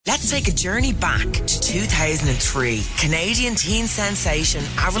Let's take a journey back to 2003. Canadian teen sensation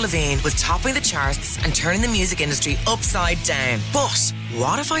Avril Lavigne was topping the charts and turning the music industry upside down. But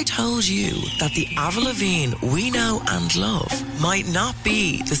what if I told you that the Avril Lavigne we know and love might not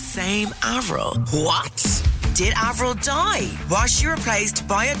be the same Avril? What? Did Avril die? Was she replaced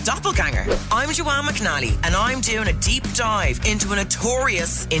by a doppelganger? I'm Joanne McNally, and I'm doing a deep dive into a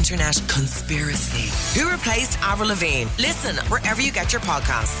notorious internet conspiracy. Who replaced Avril Lavigne? Listen wherever you get your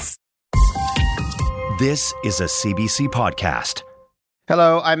podcasts. This is a CBC podcast.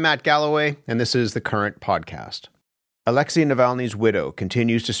 Hello, I'm Matt Galloway, and this is the Current Podcast. Alexei Navalny's widow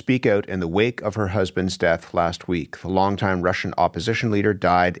continues to speak out in the wake of her husband's death last week. The longtime Russian opposition leader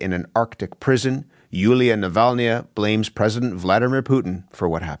died in an Arctic prison. Yulia Navalny blames President Vladimir Putin for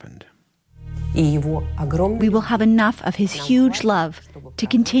what happened. We will have enough of his huge love to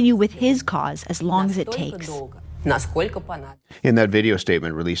continue with his cause as long as it takes. In that video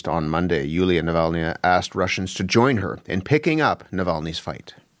statement released on Monday, Yulia Navalny asked Russians to join her in picking up Navalny's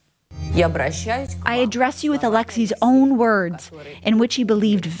fight. I address you with Alexei's own words, in which he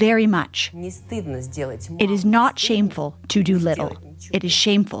believed very much. It is not shameful to do little. It is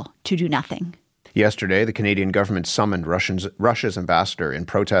shameful to do nothing. Yesterday, the Canadian government summoned Russia's ambassador in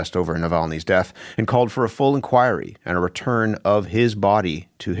protest over Navalny's death and called for a full inquiry and a return of his body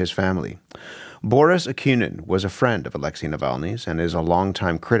to his family. Boris Akunin was a friend of Alexei Navalny's and is a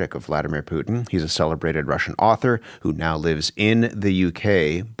longtime critic of Vladimir Putin. He's a celebrated Russian author who now lives in the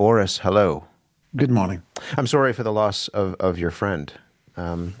UK. Boris, hello. Good morning. I'm sorry for the loss of your friend.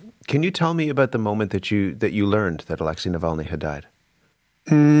 Can you tell me about the moment that you learned that Alexei Navalny had died?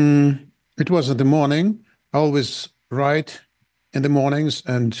 It was in the morning. I always write in the mornings,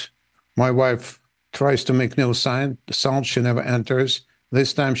 and my wife tries to make no sound. She never enters.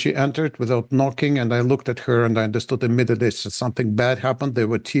 This time she entered without knocking, and I looked at her and I understood immediately that something bad happened. There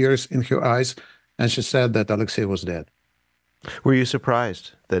were tears in her eyes, and she said that Alexei was dead. Were you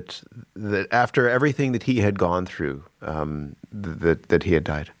surprised that after everything that he had gone through, that he had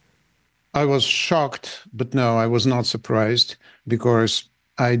died? I was shocked, but no, I was not surprised, because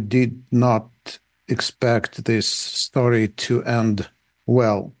I did not expect this story to end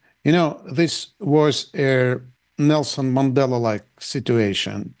well. You know, this was a Nelson Mandela-like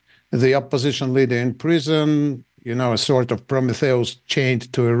situation. The opposition leader in prison, a sort of Prometheus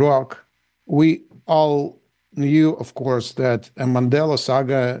chained to a rock. We all knew, of course, that a Mandela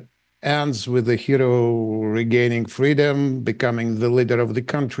saga ends with the hero regaining freedom, becoming the leader of the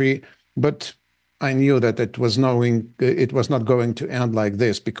country. But I knew that it was not going to end like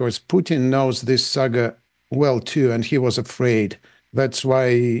this, because Putin knows this saga well too, and he was afraid. That's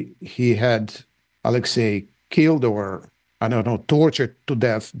why he had Alexei killed or, tortured to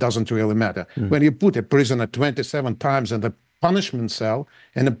death. Doesn't really matter. When you put a prisoner 27 times in the punishment cell,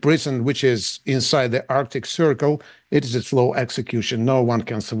 in a prison which is inside the Arctic Circle, it is a slow execution. No one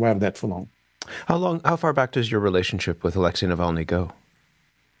can survive that for long. How far back does your relationship with Alexei Navalny go?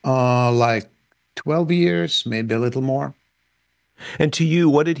 Like 12 years, maybe a little more. And to you,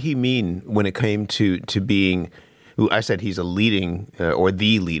 what did he mean when it came to being, I said he's a leading or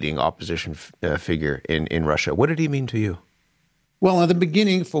the leading opposition figure in Russia. What did he mean to you? Well, at the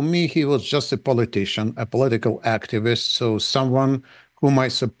beginning, for me, he was just a politician, a political activist, so someone whom I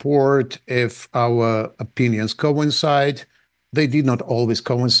support if our opinions coincide. They did not always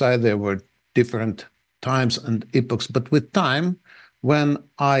coincide. There were different times and epochs, but with time, when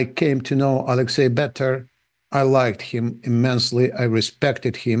I came to know Alexei better, I liked him immensely. I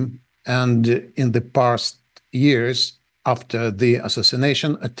respected him. And in the past years, after the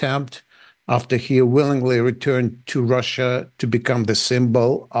assassination attempt, after he willingly returned to Russia to become the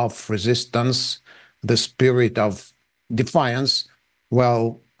symbol of resistance, the spirit of defiance,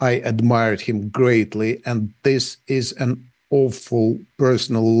 well, I admired him greatly. And this is an awful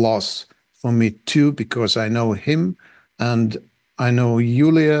personal loss for me too, because I know him and I know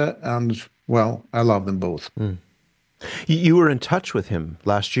Yulia, and, well, I love them both. You were in touch with him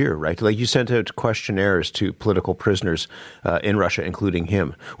last year, right? Like, you sent out questionnaires to political prisoners in Russia, including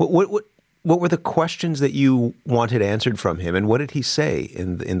him. What were the questions that you wanted answered from him, and what did he say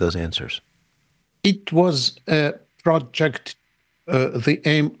in those answers? It was a project, the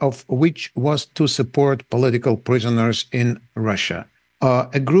aim of which was to support political prisoners in Russia.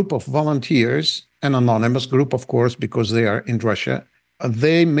 A group of volunteers, an anonymous group, of course, because they are in Russia,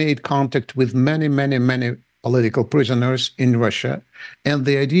 they made contact with many, many, many political prisoners in Russia. And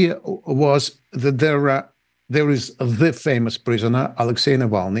the idea was that there is the famous prisoner, Alexei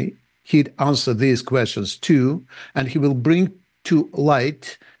Navalny. He'd answer these questions too, and he will bring to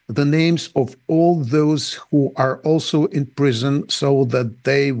light the names of all those who are also in prison so that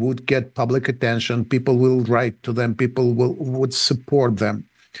they would get public attention. People will write to them. People would support them.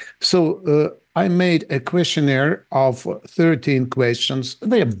 So I made a questionnaire of 13 questions.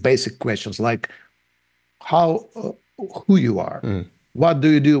 They are basic questions like who you are, what do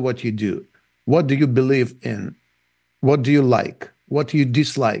you do, what you do, what do you believe in, what do you like, what do you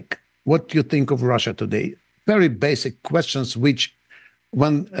dislike, what do you think of Russia today? Very basic questions which,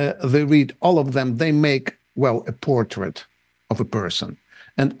 when they read all of them, they make, well, a portrait of a person.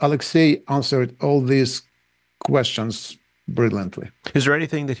 And Alexei answered all these questions brilliantly. Is there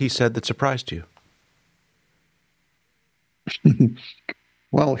anything that he said that surprised you?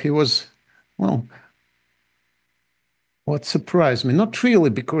 Well, what surprised me? Not really,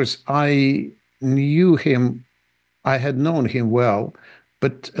 because I knew him, I had known him well,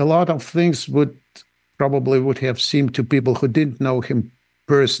 but a lot of things would have seemed to people who didn't know him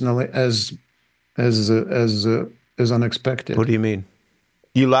personally as unexpected. What do you mean?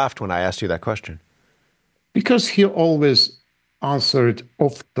 You laughed when I asked you that question. Because he always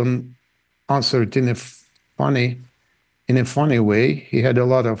often answered in a funny way. He had a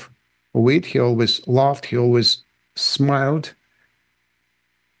lot of wit. He always laughed. He always smiled.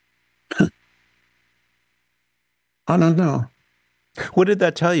 I don't know. What did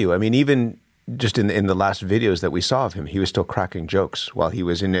that tell you? I mean, even just in the last videos that we saw of him, he was still cracking jokes while he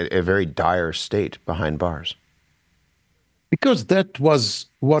was in a very dire state behind bars. Because that was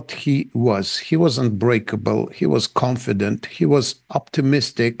what he was. He was unbreakable. He was confident. He was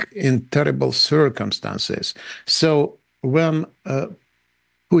optimistic in terrible circumstances. So when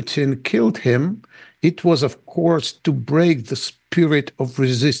Putin killed him, it was, of course, to break the spirit of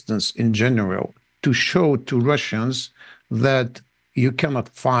resistance in general, to show to Russians that you cannot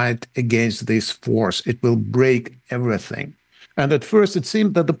fight against this force. It will break everything. And at first it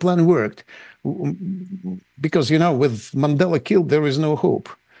seemed that the plan worked because, with Mandela killed, there is no hope.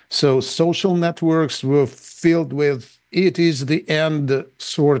 So social networks were filled with, it is the end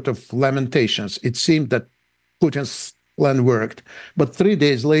sort of lamentations. It seemed that Putin's plan worked. But 3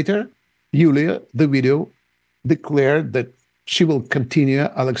 days later, Yulia, the widow, declared that she will continue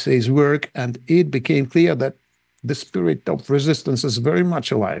Alexei's work, and it became clear that the spirit of resistance is very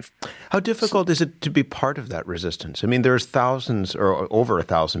much alive. How difficult is it to be part of that resistance? I mean, there's thousands or over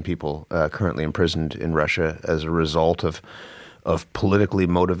 1,000 people currently imprisoned in Russia as a result of politically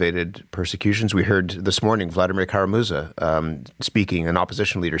motivated persecutions. We heard this morning Vladimir Kara-Murza speaking, an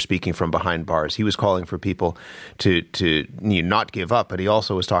opposition leader speaking from behind bars. He was calling for people to not give up, but he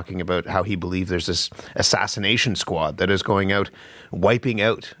also was talking about how he believed there's this assassination squad that is going out, wiping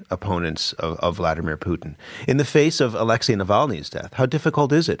out opponents of Vladimir Putin. In the face of Alexei Navalny's death, how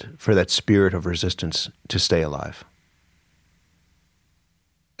difficult is it for that spirit of resistance to stay alive?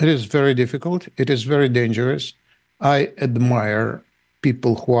 It is very difficult. It is very dangerous. I admire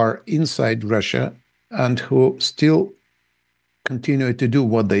people who are inside Russia and who still continue to do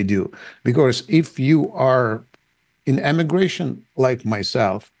what they do. Because if you are in emigration, like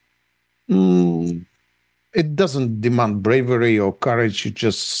myself, it doesn't demand bravery or courage. You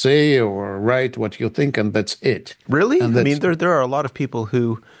just say or write what you think, and that's it. Really? I mean, there are a lot of people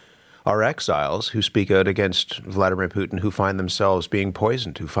who are exiles who speak out against Vladimir Putin, who find themselves being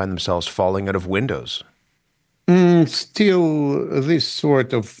poisoned, who find themselves falling out of windows. Still, this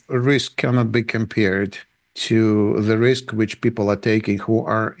sort of risk cannot be compared to the risk which people are taking who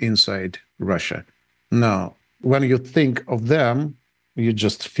are inside Russia. No, when you think of them, you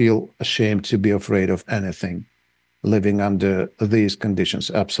just feel ashamed to be afraid of anything living under these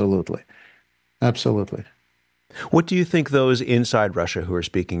conditions. Absolutely. Absolutely. What do you think those inside Russia who are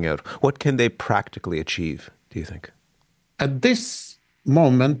speaking out, what can they practically achieve, do you think? At this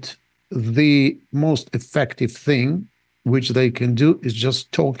moment, the most effective thing which they can do is just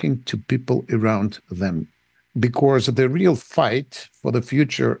talking to people around them. Because the real fight for the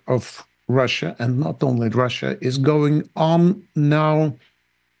future of Russia, and not only Russia, is going on now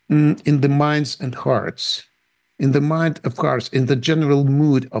in the minds and hearts, in the mind of hearts, in the general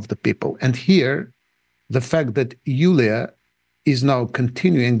mood of the people. And here, the fact that Yulia is now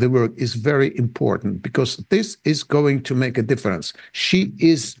continuing the work is very important, because this is going to make a difference. She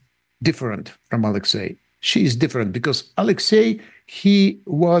is different from Alexei. She is different because Alexei, he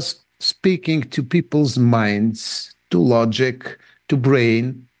was speaking to people's minds, to logic, to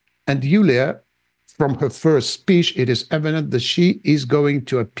brain. And Yulia, from her first speech, it is evident that she is going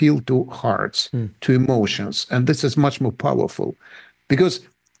to appeal to hearts, to emotions. And this is much more powerful because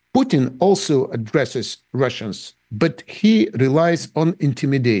Putin also addresses Russians, but he relies on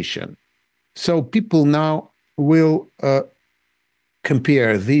intimidation. So people now will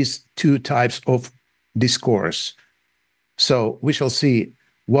compare these two types of discourse. So we shall see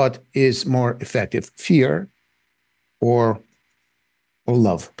what is more effective, fear or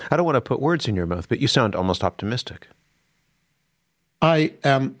love. I don't want to put words in your mouth, but you sound almost optimistic. I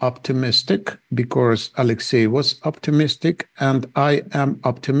am optimistic because Alexei was optimistic, and I am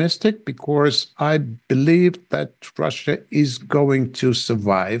optimistic because I believe that Russia is going to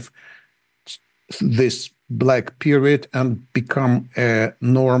survive this black period and become a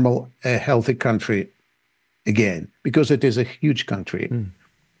normal, a healthy country again, because it is a huge country.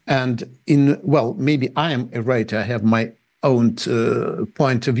 And maybe I am a writer, I have my own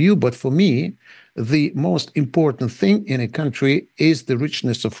point of view, but for me, the most important thing in a country is the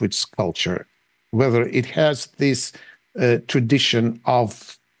richness of its culture, whether it has this tradition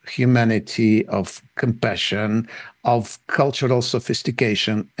of humanity, of compassion, of cultural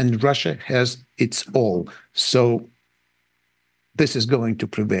sophistication, and Russia has its all. So this is going to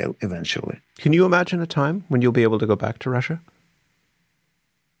prevail eventually. Can you imagine a time when you'll be able to go back to Russia?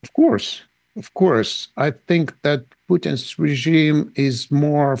 Of course. Of course. I think that Putin's regime is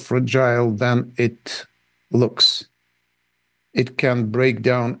more fragile than it looks. It can break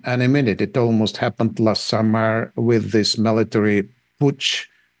down any minute. It almost happened last summer with this military putsch,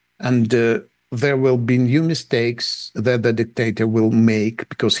 and there will be new mistakes that the dictator will make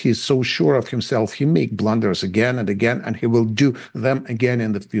because he's so sure of himself. He make blunders again and again, and he will do them again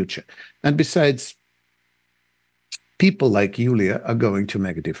in the future. And besides, people like Yulia are going to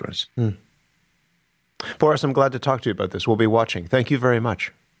make a difference. Boris, I'm glad to talk to you about this. We'll be watching. Thank you very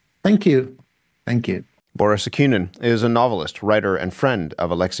much. Thank you. Thank you. Boris Akunin is a novelist, writer, and friend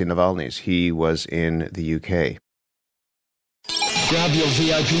of Alexei Navalny's. He was in the UK. Grab your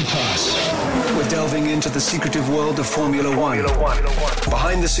VIP pass. We're delving into the secretive world of Formula One.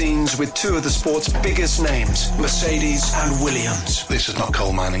 Behind the scenes with two of the sport's biggest names, Mercedes and Williams. This is not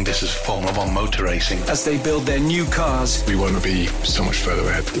coal mining, this is Formula One motor racing. As they build their new cars. We want to be so much further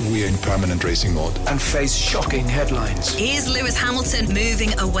ahead. We are in permanent racing mode. And face shocking headlines. Is Lewis Hamilton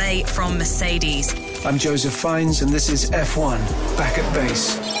moving away from Mercedes? I'm Joseph Fiennes, and this is F1 Back at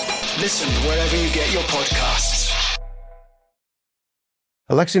Base. Listen wherever you get your podcasts.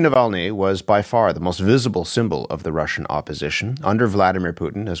 Alexei Navalny was by far the most visible symbol of the Russian opposition. Under Vladimir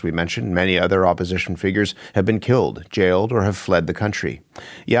Putin, as we mentioned, many other opposition figures have been killed, jailed, or have fled the country.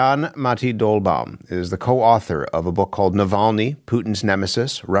 Jan Matti Dollbaum is the co-author of a book called Navalny, Putin's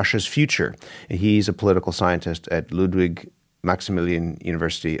Nemesis, Russia's Future. He's a political scientist at Ludwig Maximilian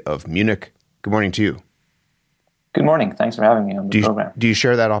University of Munich. Good morning to you. Good morning. Thanks for having me on the program. Do you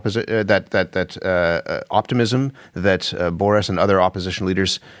share that optimism that Boris and other opposition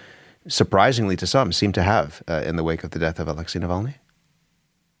leaders, surprisingly to some, seem to have in the wake of the death of Alexei Navalny?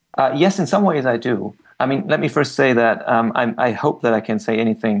 Yes, in some ways I do. I mean, let me first say that I hope that I can say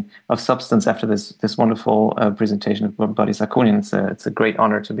anything of substance after this wonderful presentation of Boris Akunin. It's a great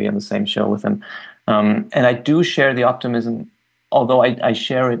honor to be on the same show with him. And I do share the optimism, although I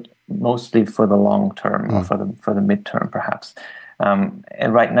share it mostly for the long term or for the midterm, perhaps.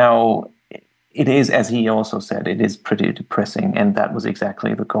 And right now, it is, as he also said, it is pretty depressing, and that was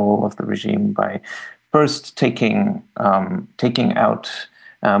exactly the goal of the regime by first taking out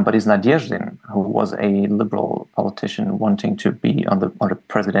Boris Nadezhdin, who was a liberal politician wanting to be on the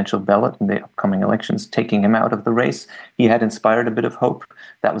presidential ballot in the upcoming elections, taking him out of the race. He had inspired a bit of hope.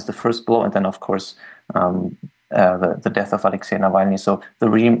 That was the first blow, and then, of course, the death of Alexei Navalny. So the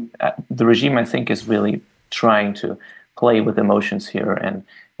regime, I think, is really trying to play with emotions here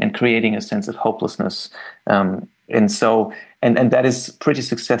and creating a sense of hopelessness. And that is pretty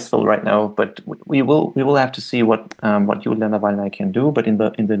successful right now. But we will have to see what Yulia Navalny can do. But in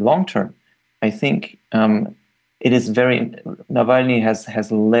the long term, I think it is Navalny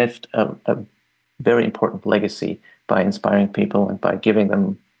has left a very important legacy by inspiring people and by giving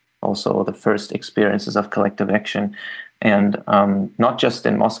them also the first experiences of collective action, and not just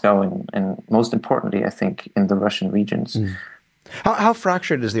in Moscow, and most importantly, I think, in the Russian regions. How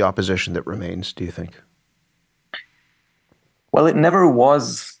fractured is the opposition that remains, do you think? Well, it never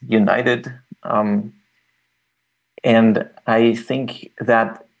was united. And I think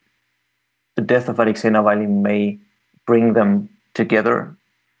that the death of Alexei Navalny may bring them together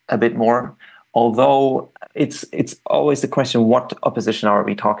a bit more. Although it's always the question, what opposition are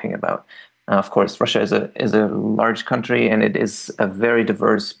we talking about? Of course, Russia is a large country, and it is a very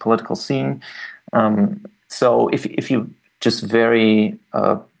diverse political scene. So if you just very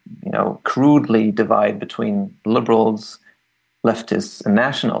crudely divide between liberals, leftists, and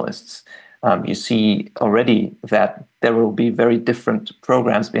nationalists, you see already that there will be very different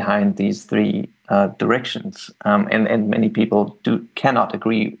programs behind these three directions, and many people cannot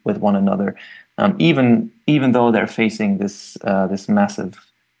agree with one another, even though they're facing this massive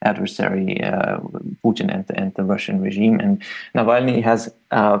adversary, Putin and the Russian regime. And Navalny has,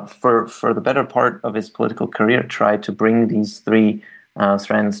 for the better part of his political career, tried to bring these three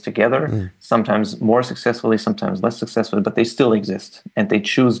strands together, sometimes more successfully, sometimes less successfully, but they still exist, and they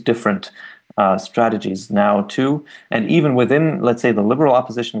choose different strategies now too. And even within, let's say, the liberal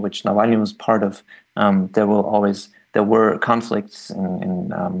opposition, which Navalny was part of, there were conflicts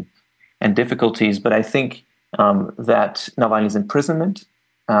and difficulties. But I think that Navalny's imprisonment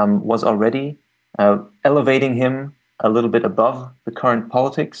was already elevating him a little bit above the current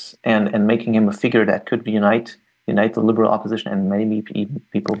politics and making him a figure that could unite the liberal opposition and maybe even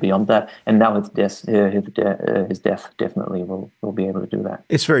people beyond that. And now his death definitely will be able to do that.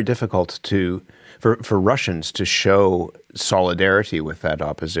 It's very difficult for Russians to show solidarity with that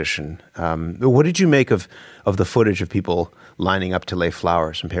opposition. What did you make of the footage of people lining up to lay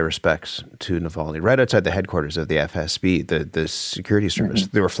flowers and pay respects to Navalny right outside the headquarters of the FSB, the security service?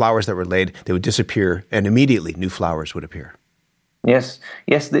 There were flowers that were laid, they would disappear, and immediately new flowers would appear. Yes.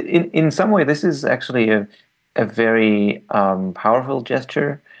 In some way, this is actually a very powerful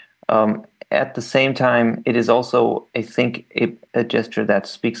gesture. At the same time, it is also, I think, a gesture that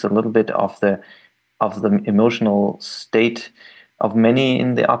speaks a little bit of the emotional state of many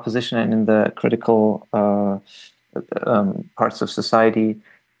in the opposition and in the critical parts of society.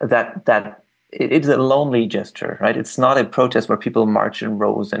 That it's a lonely gesture, right? It's not a protest where people march in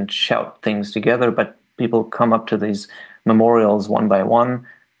rows and shout things together, but people come up to these memorials one by one,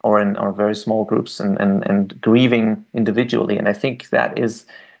 or in very small groups, and grieving individually. And I think that is,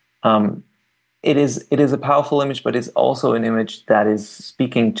 it is a powerful image, but it's also an image that is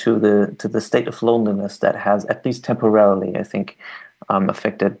speaking to the state of loneliness that has, at least temporarily, I think,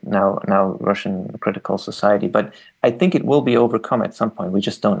 affected now Russian critical society. But I think it will be overcome at some point. We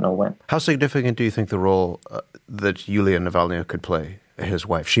just don't know when. How significant do you think the role that Yulia Navalny could play, his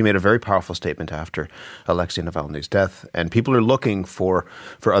wife? She made a very powerful statement after Alexei Navalny's death, and people are looking for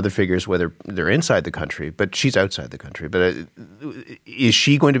other figures, whether they're inside the country, but she's outside the country. But is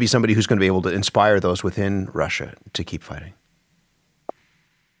she going to be somebody who's going to be able to inspire those within Russia to keep fighting?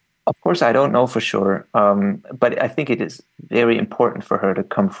 Of course, I don't know for sure, but I think it is very important for her to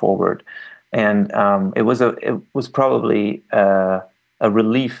come forward, and it was probably a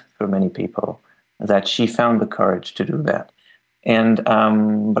relief for many people that she found the courage to do that. And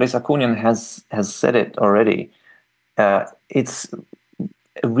Boris Akunin has said it already. It's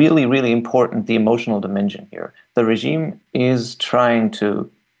really, really important, the emotional dimension here. The regime is trying to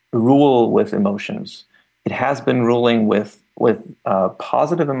rule with emotions. It has been ruling with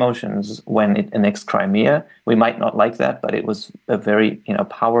positive emotions when it annexed Crimea. We might not like that, but it was a very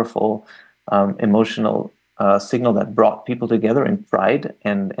powerful emotional signal that brought people together in pride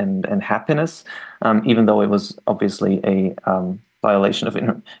and happiness, even though it was obviously a violation of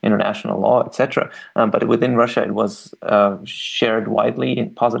international law, etc. But within Russia, it was shared widely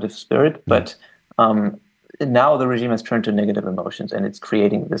in positive spirit. But now the regime has turned to negative emotions, and it's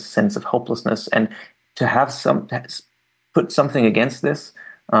creating this sense of hopelessness. And to have put something against this,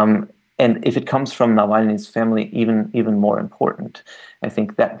 and if it comes from Navalny's family, even more important. I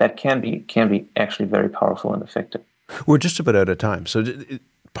think that can be actually very powerful and effective. We're just about out of time. So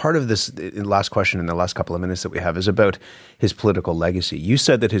part of this last question in the last couple of minutes that we have is about his political legacy. You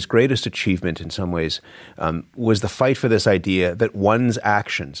said that his greatest achievement in some ways was the fight for this idea that one's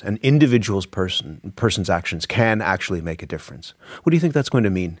actions, an individual's person's actions, can actually make a difference. What do you think that's going to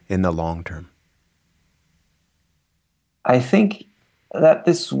mean in the long term? I think that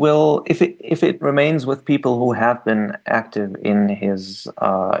this will, if it remains with people who have been active in his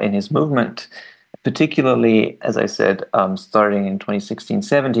movement, particularly, as I said, starting in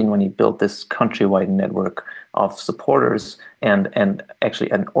 2016-17, when he built this countrywide network of supporters and actually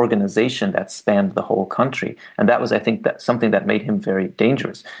an organization that spanned the whole country. And that was, I think, that something that made him very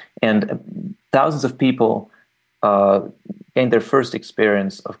dangerous. And thousands of people gained their first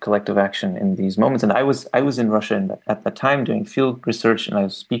experience of collective action in these moments. And I was in Russia at the time doing field research, and I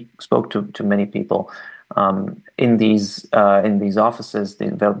spoke to many people in these offices,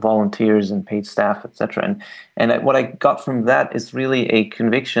 the volunteers and paid staff, etc. And what I got from that is really a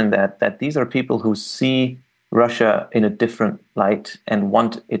conviction that these are people who see Russia in a different light and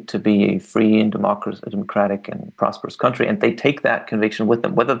want it to be a free and democratic and prosperous country. And they take that conviction with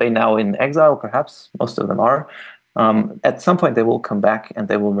them, whether they now in exile, perhaps most of them are. At some point they will come back and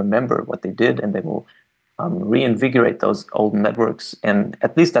they will remember what they did, and they will reinvigorate those old networks. And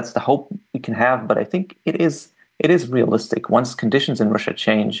at least that's the hope we can have. But I think it is realistic. Once conditions in Russia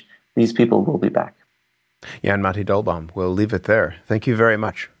change, these people will be back. Jan Matti Dollbaum, we'll leave it there. Thank you very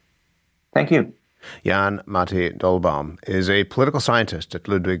much. Thank you. Jan Matti Dollbaum is a political scientist at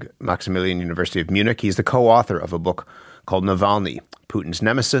Ludwig Maximilian University of Munich. He's the co-author of a book called Navalny, Putin's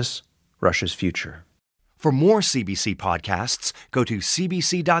Nemesis, Russia's Future. For more CBC podcasts, go to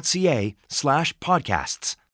cbc.ca/podcasts.